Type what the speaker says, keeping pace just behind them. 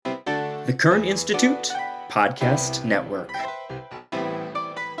The Kern Institute Podcast Network.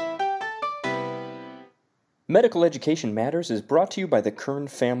 Medical Education Matters is brought to you by the Kern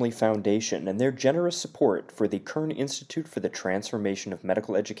Family Foundation and their generous support for the Kern Institute for the Transformation of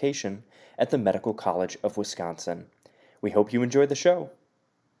Medical Education at the Medical College of Wisconsin. We hope you enjoy the show.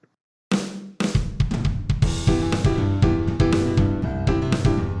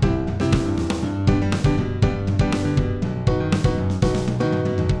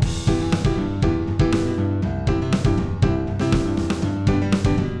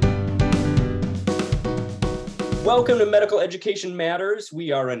 Welcome to Medical Education Matters.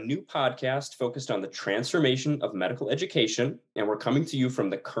 We are a new podcast focused on the transformation of medical education, and we're coming to you from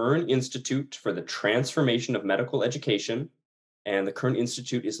the Kern Institute for the Transformation of Medical Education. And the Kern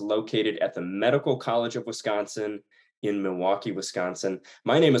Institute is located at the Medical College of Wisconsin in Milwaukee, Wisconsin.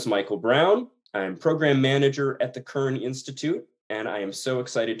 My name is Michael Brown. I'm program manager at the Kern Institute, and I am so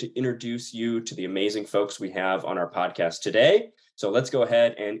excited to introduce you to the amazing folks we have on our podcast today. So let's go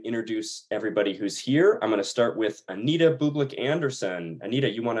ahead and introduce everybody who's here. I'm going to start with Anita Bublik-Anderson. Anita,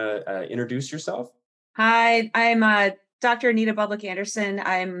 you want to introduce yourself? Hi, I'm Dr. Anita Bublik-Anderson.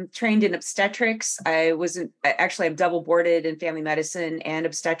 I'm trained in obstetrics. I'm double boarded in family medicine and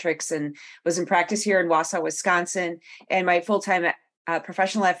obstetrics and was in practice here in Wausau, Wisconsin. And my full-time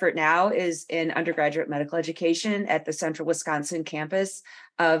professional effort now is in undergraduate medical education at the Central Wisconsin campus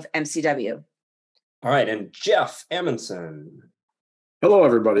of MCW. All right, and Jeff Amundson. Hello,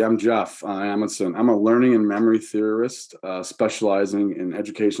 everybody. I'm Jeff Amundson. I'm a learning and memory theorist specializing in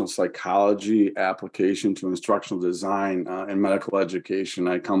educational psychology application to instructional design in medical education.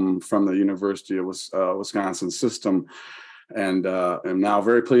 I come from the University of Wisconsin system and am now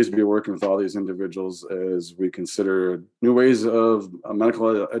very pleased to be working with all these individuals as we consider new ways of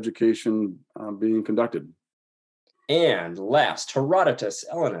medical education being conducted. And last, Herodotus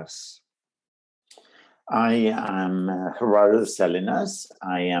Elenis. I am Herodotus Elenis.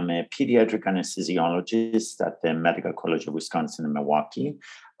 I am a pediatric anesthesiologist at the Medical College of Wisconsin in Milwaukee.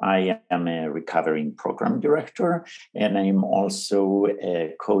 I am a recovering program director, and I'm also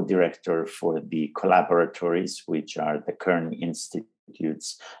a co-director for the collaboratories, which are the Kern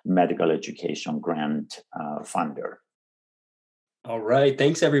Institute's medical education grant funder. All right.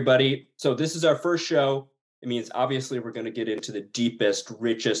 Thanks, everybody. So this is our first show. It means obviously we're going to get into the deepest,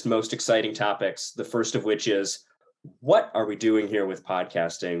 richest, most exciting topics. The first of which is, what are we doing here with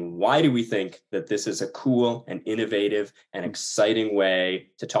podcasting? Why do we think that this is a cool and innovative and exciting way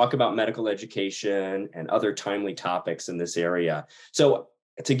to talk about medical education and other timely topics in this area? So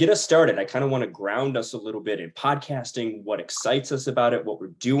to get us started, I kind of want to ground us a little bit in podcasting, what excites us about it, what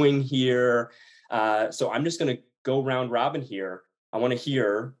we're doing here. So I'm just going to go round robin here. I want to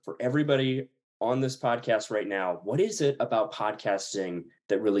hear for everybody on this podcast right now, what is it about podcasting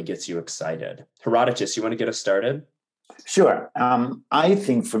that really gets you excited? Herodotus, you want to get us started? Sure. I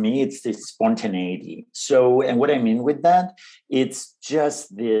think for me, it's the spontaneity. So, and what I mean with that, it's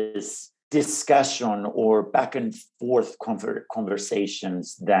just this discussion or back and forth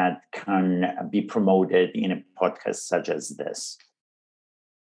conversations that can be promoted in a podcast such as this.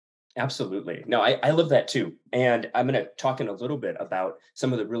 Absolutely. No, I love that too. And I'm going to talk in a little bit about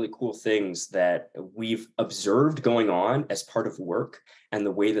some of the really cool things that we've observed going on as part of work and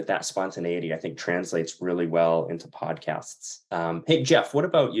the way that spontaneity, I think, translates really well into podcasts. Hey, Jeff, what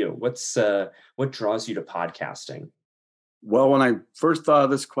about you? What draws you to podcasting? Well, when I first thought of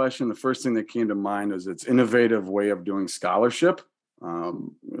this question, the first thing that came to mind is its innovative way of doing scholarship.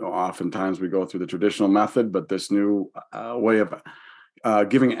 Oftentimes we go through the traditional method, but this new way of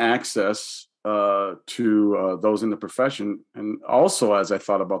giving access to those in the profession. And also, as I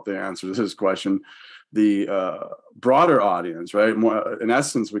thought about the answer to this question, the broader audience, right? More, in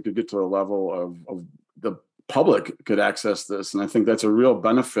essence, we could get to a level of the public could access this. And I think that's a real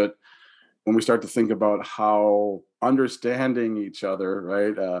benefit when we start to think about how understanding each other,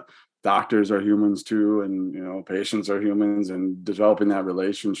 right? Doctors are humans too, and patients are humans, and developing that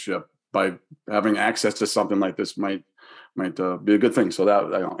relationship by having access to something like this might be a good thing. So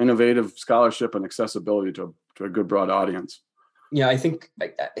that innovative scholarship and accessibility to a good broad audience. Yeah, I think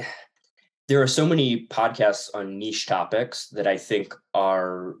there are so many podcasts on niche topics that I think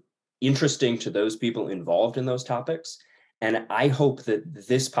are interesting to those people involved in those topics. And I hope that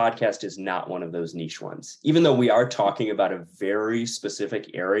this podcast is not one of those niche ones. Even though we are talking about a very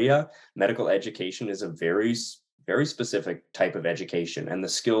specific area, medical education is a very specific type of education, and the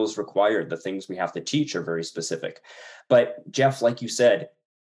skills required, the things we have to teach are very specific. But Jeff, like you said,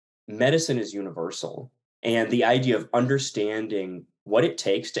 medicine is universal. And the idea of understanding what it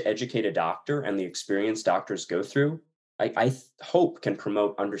takes to educate a doctor and the experience doctors go through hope can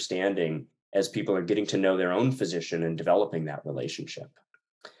promote understanding as people are getting to know their own physician and developing that relationship.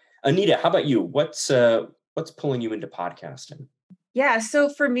 Anita, how about you? What's pulling you into podcasting? Yeah, so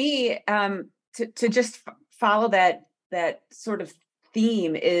for me, to just follow that sort of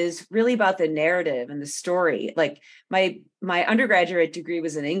theme is really about the narrative and the story. Like my undergraduate degree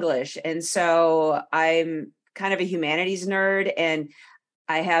was in English, and so I'm kind of a humanities nerd, and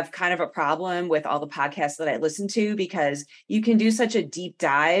I have kind of a problem with all the podcasts that I listen to, because you can do such a deep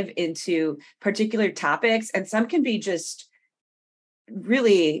dive into particular topics, and some can be just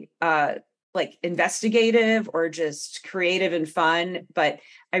really like investigative or just creative and fun. But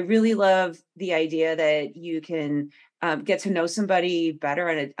I really love the idea that you can get to know somebody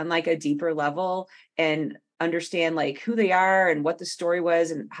better on like a deeper level, and understand like who they are and what the story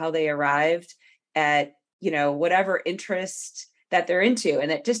was and how they arrived at, whatever interest that they're into.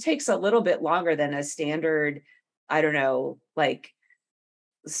 And it just takes a little bit longer than a standard, I don't know, like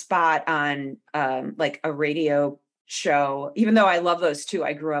spot on like a radio show. Even though I love those too,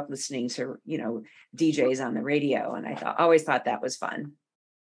 I grew up listening to DJs on the radio, and I always thought that was fun.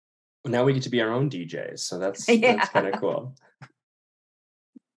 Well, now we get to be our own DJs, so that's kind of cool.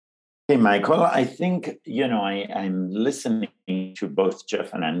 Hey, Michael, I think, I'm listening to both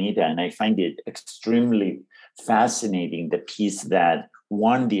Jeff and Anita, and I find it extremely fascinating, the piece that,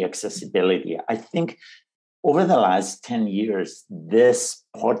 one, the accessibility. I think over the last 10 years, this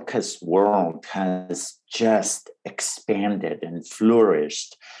podcast world has just expanded and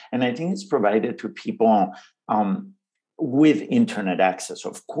flourished. And I think it's provided to people with internet access,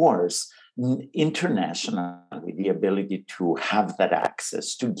 of course, internationally, the ability to have that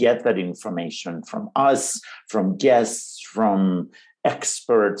access, to get that information from us, from guests, from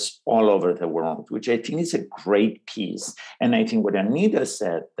experts all over the world, which I think is a great piece. And I think what Anita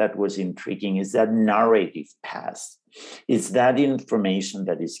said that was intriguing is that narrative path. It's that information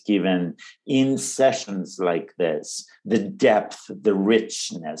that is given in sessions like this, the depth, the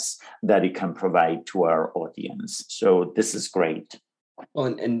richness that it can provide to our audience. So this is great. Well,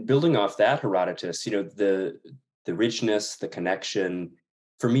 and building off that, Herodotus, the richness, the connection,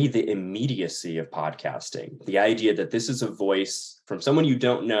 for me, the immediacy of podcasting, the idea that this is a voice from someone you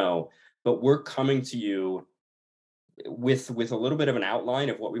don't know, but we're coming to you with a little bit of an outline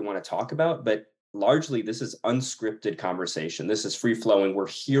of what we want to talk about, but largely this is unscripted conversation. This is free flowing. We're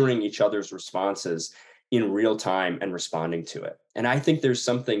hearing each other's responses in real time and responding to it. And I think there's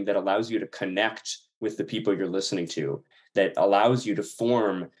something that allows you to connect with the people you're listening to, that allows you to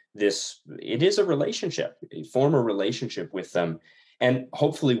form this, it is a relationship, form a relationship with them. And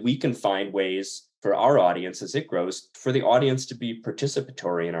hopefully we can find ways for our audience as it grows, for the audience to be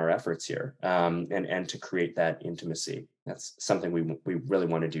participatory in our efforts here, and to create that intimacy. That's something we really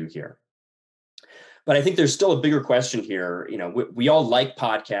want to do here. But I think there's still a bigger question here. We all like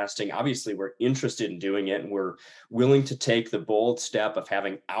podcasting. Obviously, we're interested in doing it, and we're willing to take the bold step of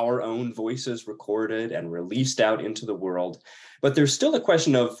having our own voices recorded and released out into the world. But there's still a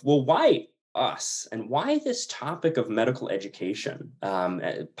question of, well, why us? And why this topic of medical education?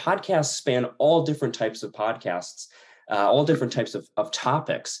 Podcasts span all different types of podcasts, all different types of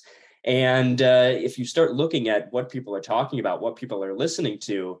topics. And if you start looking at what people are talking about, what people are listening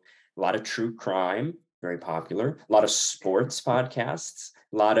to, a lot of true crime, very popular, a lot of sports podcasts,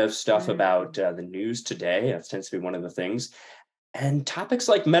 a lot of stuff about the news today. That tends to be one of the things. And topics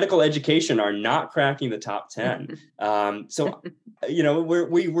like medical education are not cracking the top 10. So,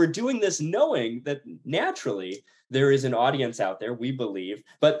 we're doing this knowing that naturally there is an audience out there, we believe,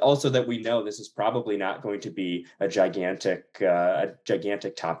 but also that we know this is probably not going to be a gigantic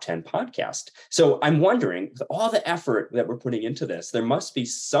top 10 podcast. So I'm wondering, all the effort that we're putting into this, there must be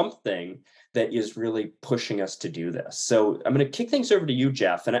something that is really pushing us to do this. So I'm going to kick things over to you,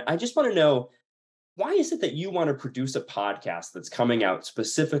 Jeff. And I just want to know, why is it that you want to produce a podcast that's coming out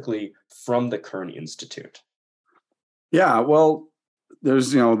specifically from the Kern Institute? Yeah, well,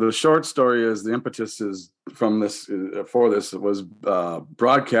 there's, the short story is the impetus is from this, for this, it was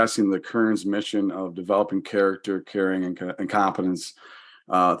broadcasting the Kern's mission of developing character, caring, and competence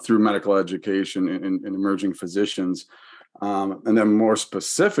through medical education in emerging physicians. And then more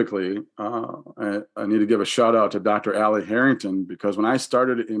specifically, I need to give a shout out to Dr. Allie Harrington, because when I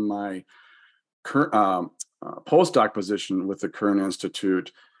started in my postdoc position with the Kern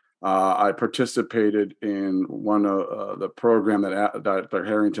Institute, I participated in one of the program that Dr.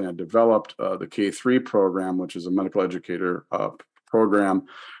 Harrington had developed, the K3 program, which is a medical educator program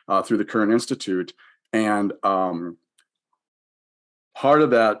through the Kern Institute. And part of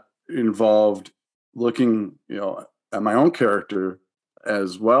that involved looking, at my own character,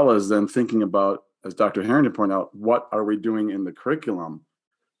 as well as then thinking about as Dr. Harrington pointed out, what are we doing in the curriculum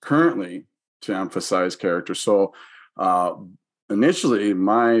currently to emphasize character? So initially,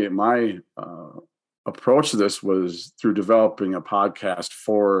 my approach to this was through developing a podcast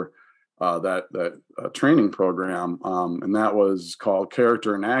for that training program, and that was called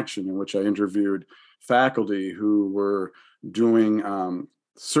Character in Action, in which I interviewed faculty who were doing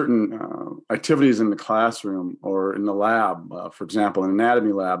certain activities in the classroom or in the lab. For example, in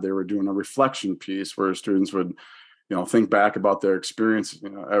anatomy lab, they were doing a reflection piece where students would, think back about their experience,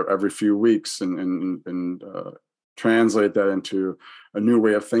 every few weeks and translate that into a new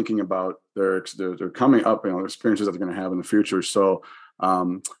way of thinking about their coming up, experiences that they're going to have in the future. So,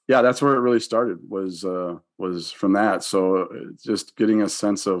 that's where it really started, was from that. So just getting a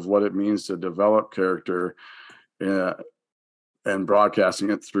sense of what it means to develop character, and broadcasting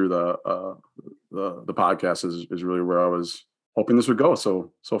it through the podcast is really where I was hoping this would go.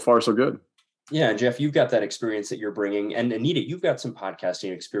 So far, so good. Yeah, Jeff, you've got that experience that you're bringing, and Anita, you've got some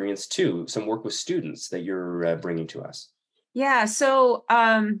podcasting experience too, some work with students that you're bringing to us. Yeah. So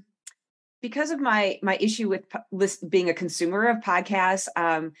because of my issue with being a consumer of podcasts,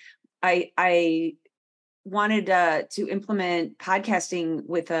 I wanted to implement podcasting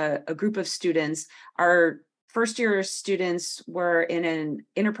with a group of students. Our first year students were in an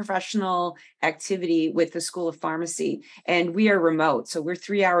interprofessional activity with the School of Pharmacy, and we are remote. So we're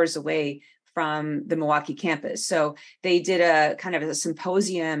 3 hours away from the Milwaukee campus. So they did a kind of a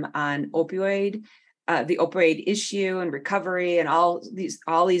symposium on the opioid issue and recovery and all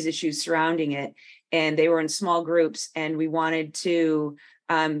these issues surrounding it. And they were in small groups, and we wanted to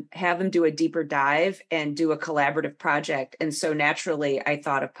have them do a deeper dive and do a collaborative project. And so naturally I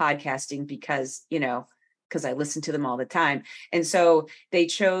thought of podcasting because I listen to them all the time. And so they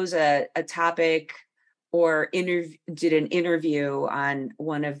chose a topic or did an interview on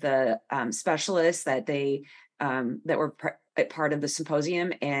one of the specialists that they that were part of the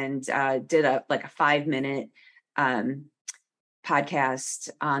symposium, and did a 5-minute podcast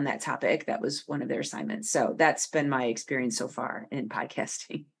on that topic. That was one of their assignments. So that's been my experience so far in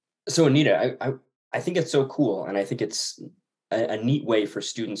podcasting. So Anita, I think it's so cool, and I think it's a neat way for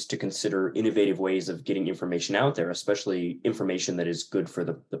students to consider innovative ways of getting information out there, especially information that is good for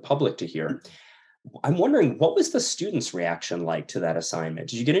the public to hear. I'm wondering, what was the students' reaction like to that assignment?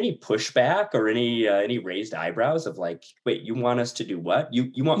 Did you get any pushback or any raised eyebrows of like, wait, you want us to do what?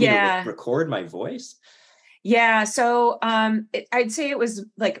 You want me to record my voice? Yeah. So I'd say it was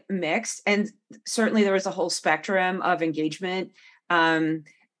like mixed, and certainly there was a whole spectrum of engagement. Some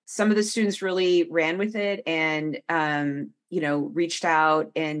of the students really ran with it and, reached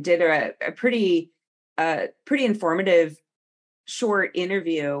out and did a pretty informative short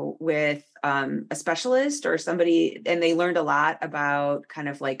interview with a specialist or somebody, and they learned a lot about kind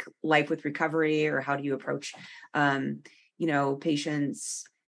of like life with recovery, or how do you approach, patients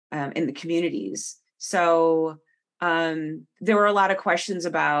in the communities. So there were a lot of questions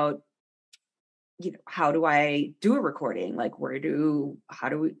about, how do I do a recording? Like how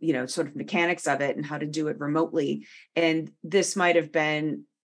do we, sort of mechanics of it and how to do it remotely. And this might have been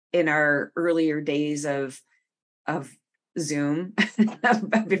in our earlier days of Zoom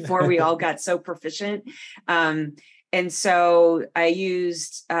before we all got so proficient. And so I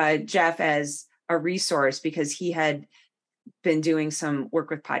used Jeff as a resource because he had been doing some work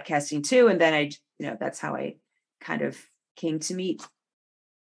with podcasting too. And then that's how I kind of came to meet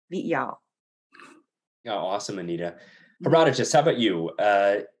y'all. Yeah, awesome, Anita. Herodotus, how about you?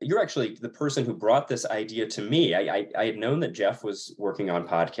 You're actually the person who brought this idea to me. I had known that Jeff was working on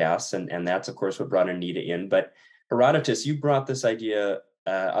podcasts, and that's, of course, what brought Anita in. But Herodotus, you brought this idea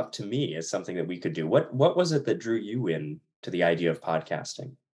up to me as something that we could do. What was it that drew you in to the idea of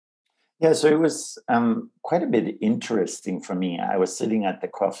podcasting? Yeah, so it was quite a bit interesting for me. I was sitting at the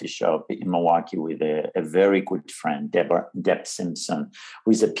coffee shop in Milwaukee with a very good friend, Deb Simpson,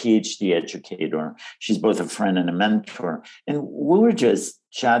 who is a PhD educator. She's both a friend and a mentor. And we were just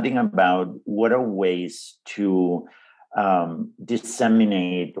chatting about what are ways to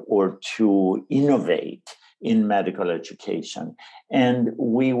disseminate or to innovate in medical education. And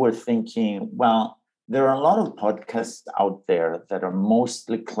we were thinking, well, there are a lot of podcasts out there that are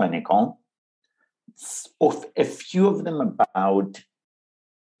mostly clinical, a few of them about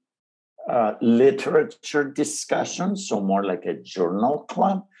literature discussions, so more like a journal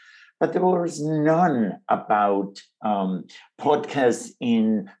club, but there was none about podcasts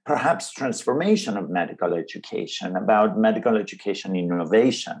in perhaps transformation of medical education, about medical education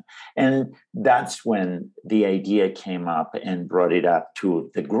innovation. And that's when the idea came up and brought it up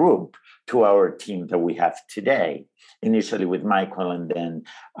to the group, to our team that we have today, initially with Michael and then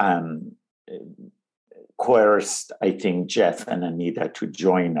coerced, I think, Jeff and Anita to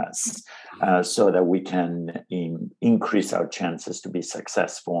join us so that we can increase our chances to be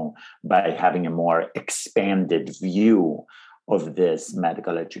successful by having a more expanded view of this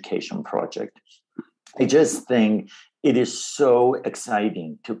medical education project. I just think it is so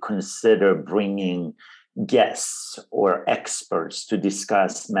exciting to consider bringing guests or experts to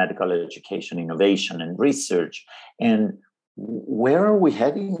discuss medical education, innovation, and research. And where are we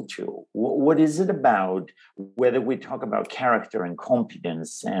heading to? What is it about? Whether we talk about character and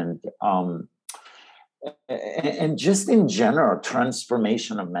competence and just in general,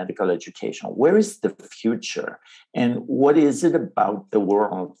 transformation of medical education. Where is the future? And what is it about the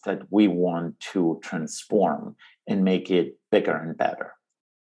world that we want to transform and make it bigger and better?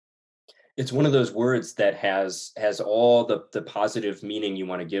 It's one of those words that has all the positive meaning you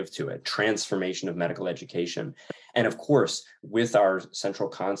want to give to it, transformation of medical education. And of course, with our central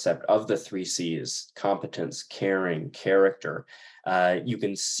concept of the 3 C's, competence, caring, character, you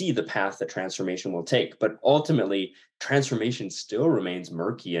can see the path that transformation will take. But ultimately, transformation still remains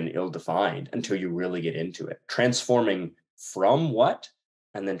murky and ill-defined until you really get into it. Transforming from what?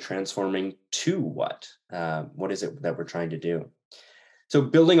 And then transforming to what? What is it that we're trying to do? So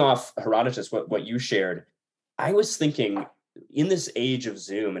building off Herodotus, what you shared, I was thinking in this age of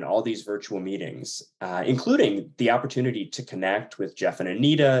Zoom and all these virtual meetings, including the opportunity to connect with Jeff and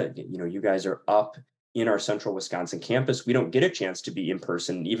Anita, you guys are up in our central Wisconsin campus. We don't get a chance to be in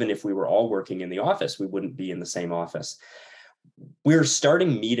person. Even if we were all working in the office, we wouldn't be in the same office. We're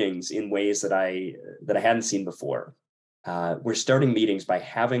starting meetings in ways that I hadn't seen before. We're starting meetings by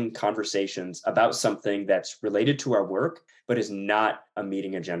having conversations about something that's related to our work, but is not a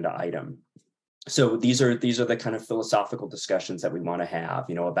meeting agenda item. So these are the kind of philosophical discussions that we want to have,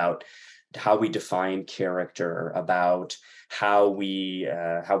 about how we define character, about how we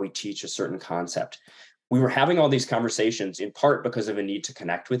teach a certain concept. We were having all these conversations in part because of a need to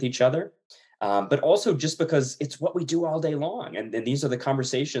connect with each other, but also just because it's what we do all day long. And these are the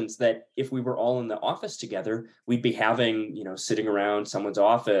conversations that if we were all in the office together, we'd be having, sitting around someone's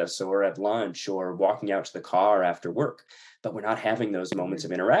office or at lunch or walking out to the car after work. But we're not having those moments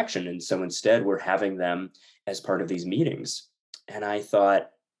of interaction. And so instead, we're having them as part of these meetings. And I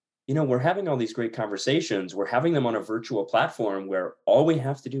thought, we're having all these great conversations. We're having them on a virtual platform where all we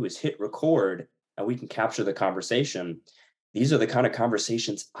have to do is hit record and we can capture the conversation. These are the kind of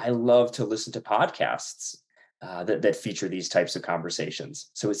conversations I love to listen to podcasts that feature these types of conversations.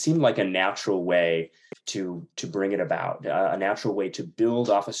 So it seemed like a natural way to bring it about, a natural way to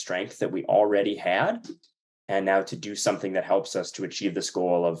build off a strength that we already had, and now to do something that helps us to achieve this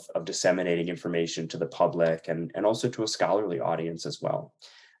goal of disseminating information to the public and also to a scholarly audience as well.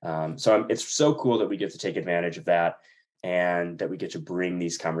 So it's so cool that we get to take advantage of that and that we get to bring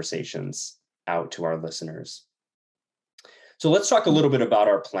these conversations out to our listeners. So let's talk a little bit about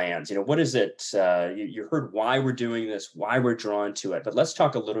our plans. What is it? You heard why we're doing this, why we're drawn to it, but let's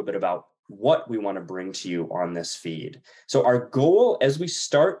talk a little bit about what we want to bring to you on this feed. So our goal as we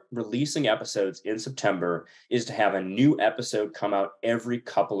start releasing episodes in September is to have a new episode come out every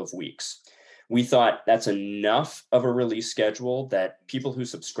couple of weeks. We thought that's enough of a release schedule that people who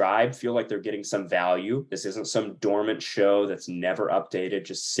subscribe feel like they're getting some value. This isn't some dormant show that's never updated,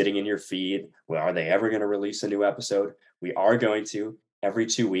 just sitting in your feed. Well, are they ever going to release a new episode? We are going to every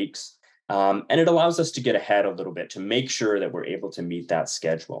 2 weeks. And it allows us to get ahead a little bit to make sure that we're able to meet that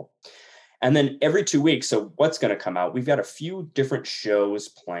schedule. And then every 2 weeks, so what's going to come out? We've got a few different shows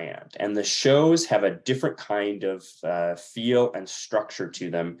planned, and the shows have a different kind of feel and structure to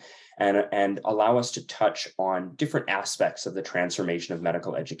them and allow us to touch on different aspects of the transformation of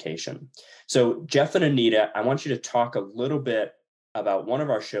medical education. So Jeff and Anita, I want you to talk a little bit about one of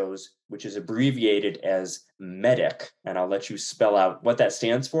our shows, which is abbreviated as MEDIC, and I'll let you spell out what that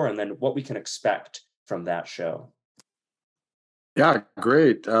stands for and then what we can expect from that show. Yeah,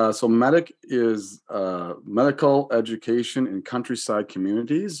 great. So MEDIC is medical education in countryside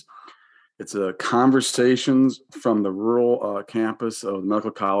communities. It's a conversations from the rural campus of the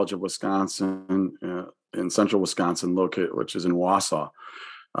Medical College of Wisconsin in central Wisconsin, which is in Wausau,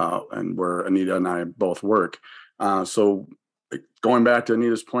 and where Anita and I both work. So going back to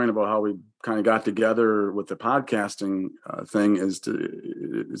Anita's point about how we kind of got together with the podcasting thing is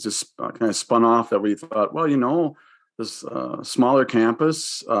just kind of spun off that we thought, well, this smaller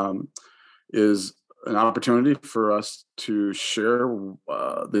campus is an opportunity for us to share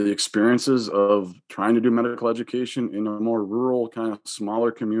the experiences of trying to do medical education in a more rural, kind of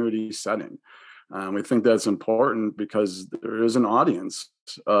smaller community setting. We think that's important because there is an audience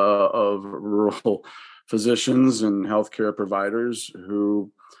of rural physicians and healthcare providers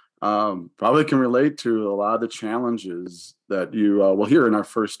who probably can relate to a lot of the challenges that you will hear in our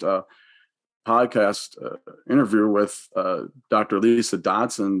first podcast interview with Dr. Lisa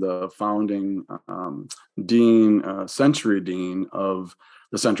Dotson, the founding Century Dean of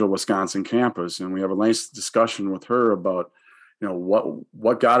the Central Wisconsin campus. And we have a nice discussion with her about,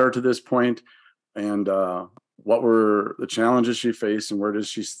 what got her to this point, and what were the challenges she faced, and where does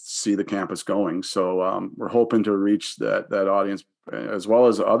she see the campus going. So we're hoping to reach that audience, as well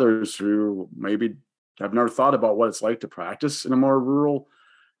as others who maybe have never thought about what it's like to practice in a more rural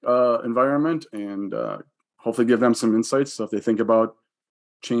environment, and hopefully give them some insights. So if they think about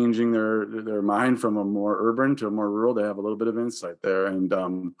changing their mind from a more urban to a more rural, they have a little bit of insight there.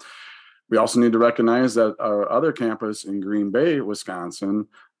 And we also need to recognize that our other campus in Green Bay, Wisconsin,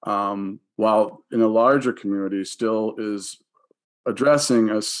 while in a larger community, still is addressing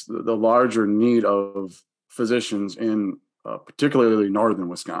the larger need of physicians in particularly northern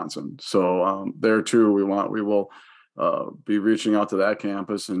Wisconsin. So there too, we will be reaching out to that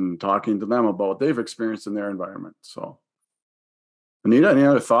campus and talking to them about what they've experienced in their environment. So, Anita, any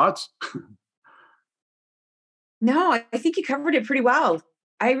other thoughts? No, I think you covered it pretty well.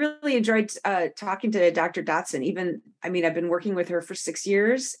 I really enjoyed talking to Dr. Dotson. I've been working with her for 6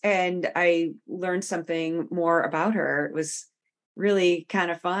 years, and I learned something more about her. It was really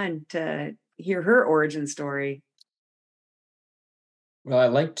kind of fun to hear her origin story. Well, I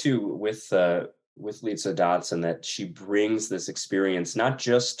like to with Lisa Dotson that she brings this experience not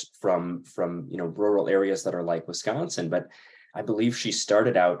just from rural areas that are like Wisconsin, but I believe she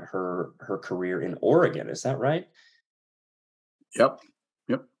started out her career in Oregon. Is that right? Yep.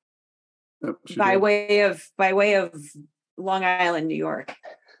 By way of Long Island, New York.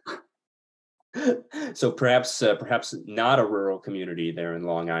 So perhaps not a rural community there in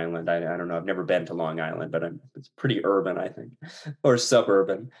Long Island. I don't know. I've never been to Long Island, but it's pretty urban, I think, or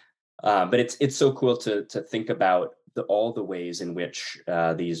suburban. But it's so cool to think about all the ways in which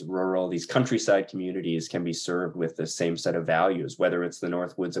these countryside communities can be served with the same set of values, whether it's the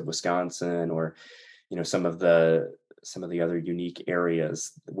North Woods of Wisconsin or some of the other unique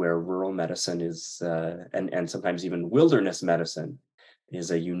areas where rural medicine is and sometimes even wilderness medicine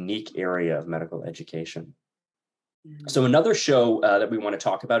is a unique area of medical education. Mm-hmm. So another show that we want to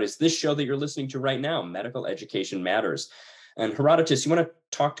talk about is this show that you're listening to right now, Medical Education Matters. And Herodotus, you want to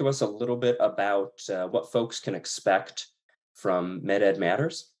talk to us a little bit about what folks can expect from MedEd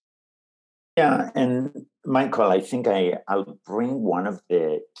Matters? Yeah, and Michael, I think I'll bring one of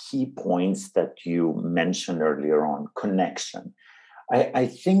the key points that you mentioned earlier on, connection. I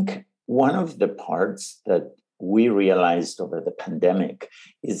think one of the parts that we realized over the pandemic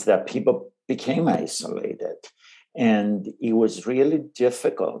is that people became isolated. And it was really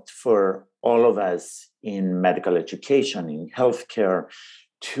difficult for all of us in medical education, in healthcare,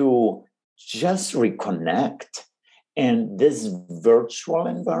 to just reconnect. And this virtual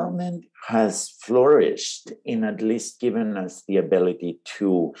environment has flourished in at least giving us the ability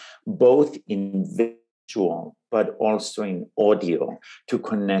to, both in visual, but also in audio, to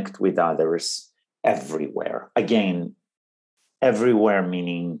connect with others everywhere. Again, everywhere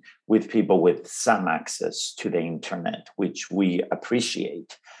meaning with people with some access to the internet, which we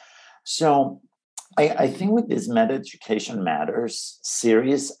appreciate. So I think with this Med Education Matters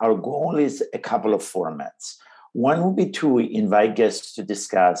series, our goal is a couple of formats. One would be to invite guests to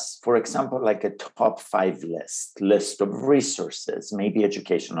discuss, for example, like a top 5 list of resources, maybe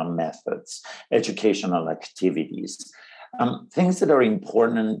educational methods, educational activities, things that are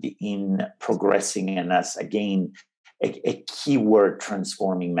important in progressing in us, again, a keyword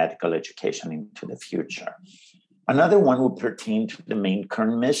transforming medical education into the future. Another one would pertain to the main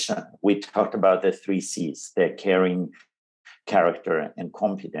current mission. We talked about the 3 C's, the caring, character, and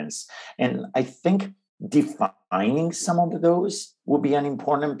competence. And I think defining some of those would be an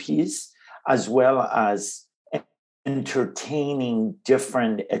important piece, as well as entertaining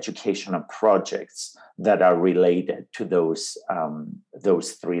different educational projects that are related to those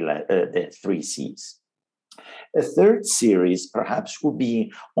the 3 C's. A third series perhaps will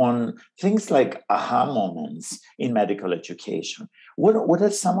be on things like aha moments in medical education. What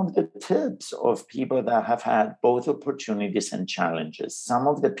are some of the tips of people that have had both opportunities and challenges, some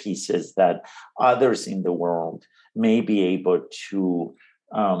of the pieces that others in the world may be able to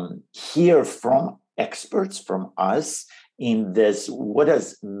hear from experts, from us, in this, what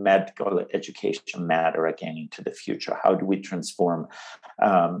does medical education matter again into the future? How do we transform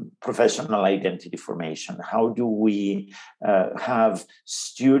professional identity formation? How do we have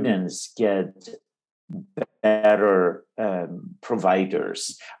students get better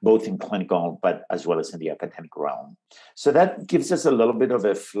providers, both in clinical, but as well as in the academic realm. So that gives us a little bit of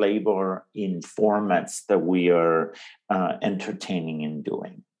a flavor in formats that we are entertaining in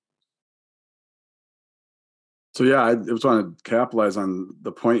doing. So yeah, I just want to capitalize on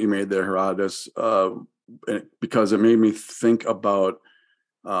the point you made there, Herodotus, because it made me think about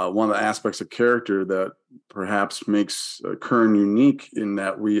one of the aspects of character that perhaps makes Kern unique, in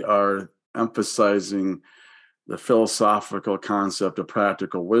that we are emphasizing the philosophical concept of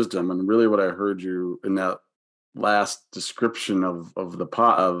practical wisdom. And really what I heard you in that last description of another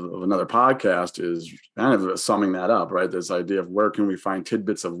podcast is kind of summing that up, right? This idea of where can we find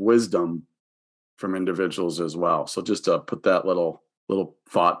tidbits of wisdom from individuals as well. So just to put that little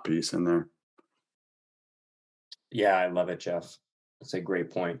thought piece in there. Yeah, I love it, Jeff. That's a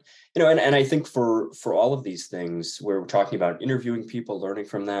great point. And I think for all of these things, we're talking about interviewing people, learning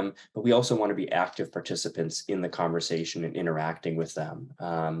from them, but we also want to be active participants in the conversation and interacting with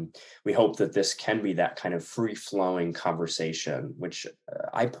them. We hope that this can be that kind of free-flowing conversation, which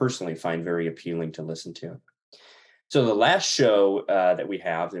I personally find very appealing to listen to. So the last show that we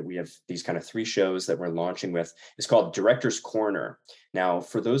have these kind of 3 shows that we're launching with is called Director's Corner. Now,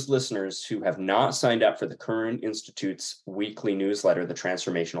 for those listeners who have not signed up for the Kern Institute's weekly newsletter, The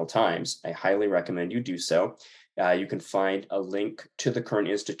Transformational Times, I highly recommend you do so. You can find a link to the Kern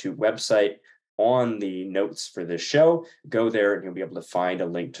Institute website on the notes for this show. Go there and you'll be able to find a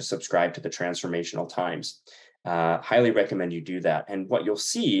link to subscribe to the Transformational Times. Highly recommend you do that. And what you'll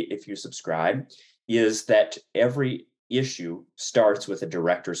see if you subscribe is that every issue starts with a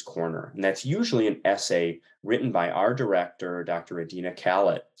director's corner. And that's usually an essay written by our director, Dr. Adina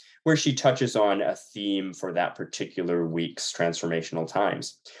Khalid, where she touches on a theme for that particular week's Transformational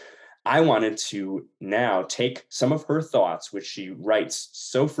Times. I wanted to now take some of her thoughts, which she writes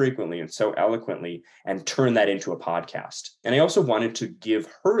so frequently and so eloquently, and turn that into a podcast. And I also wanted to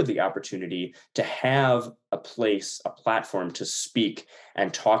give her the opportunity to have a platform to speak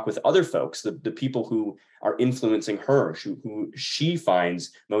and talk with other folks, the people who are influencing her, who she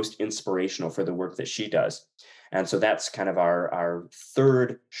finds most inspirational for the work that she does. And so that's kind of our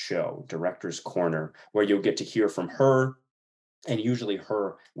third show, Director's Corner, where you'll get to hear from her, and usually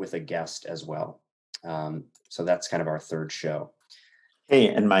her with a guest as well. So that's kind of our third show. Hey,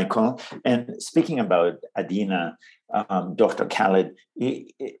 and Michael, and speaking about Adina, Dr. Khalid,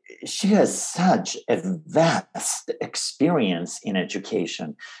 she has such a vast experience in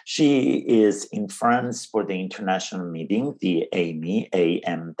education. She is in France for the international meeting, the AME,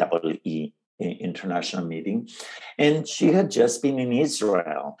 AMEE international meeting. And she had just been in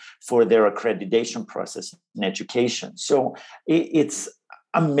Israel for their accreditation process in education. So it's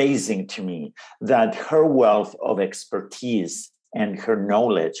amazing to me that her wealth of expertise and her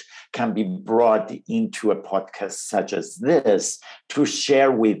knowledge can be brought into a podcast such as this to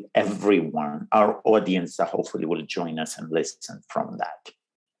share with everyone, our audience that hopefully will join us and listen from that.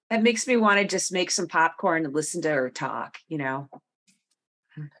 That makes me want to just make some popcorn and listen to her talk,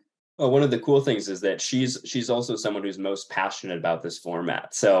 Well, one of the cool things is that she's also someone who's most passionate about this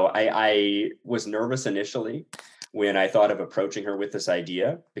format. So I was nervous initially when I thought of approaching her with this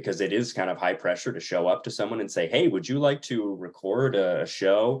idea, because it is kind of high pressure to show up to someone and say, hey, would you like to record a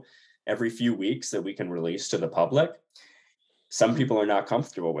show every few weeks that we can release to the public? Some people are not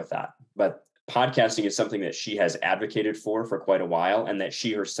comfortable with that, but podcasting is something that she has advocated for quite a while, and that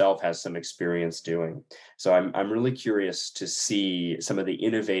she herself has some experience doing. So I'm really curious to see some of the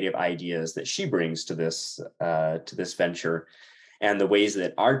innovative ideas that she brings to this venture, and the ways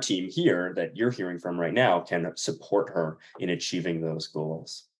that our team here that you're hearing from right now can support her in achieving those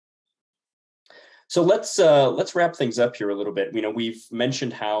goals. So let's wrap things up here a little bit. We've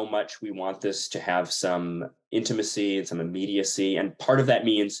mentioned how much we want this to have some intimacy and some immediacy, and part of that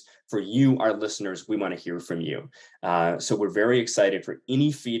means for you, our listeners, we want to hear from you. So we're very excited for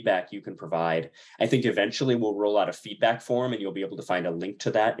any feedback you can provide. I think eventually we'll roll out a feedback form, and you'll be able to find a link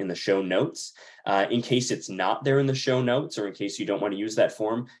to that in the show notes. In case it's not there in the show notes, or in case you don't want to use that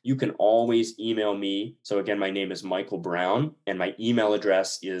form, you can always email me. So again, my name is Michael Brown, and my email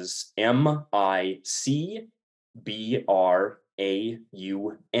address is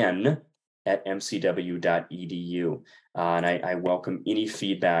micbraun@mcw.edu. And I welcome any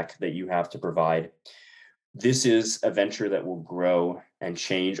feedback that you have to provide. This is a venture that will grow and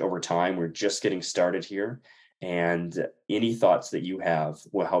change over time. We're just getting started here, and any thoughts that you have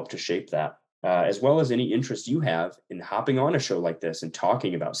will help to shape that, as well as any interest you have in hopping on a show like this and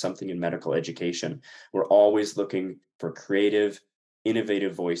talking about something in medical education. We're always looking for creative,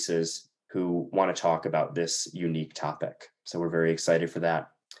 innovative voices who want to talk about this unique topic. So we're very excited for that.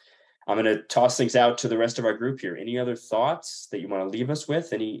 I'm going to toss things out to the rest of our group here. Any other thoughts that you want to leave us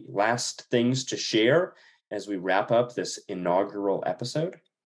with? Any last things to share as we wrap up this inaugural episode?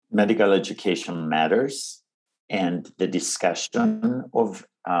 Medical education matters, and the discussion of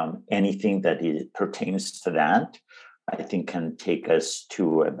anything that pertains to that, I think, can take us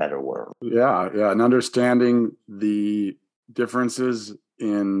to a better world. Yeah. And understanding the differences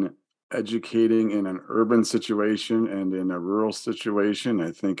in educating in an urban situation and in a rural situation,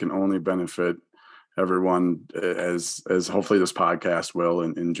 I think can only benefit everyone, as hopefully this podcast will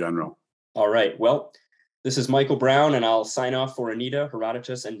in general. All right. Well, this is Michael Brown, and I'll sign off for Anita,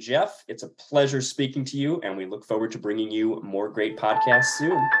 Herodotus, and Jeff. It's a pleasure speaking to you, and we look forward to bringing you more great podcasts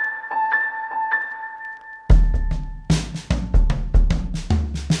soon.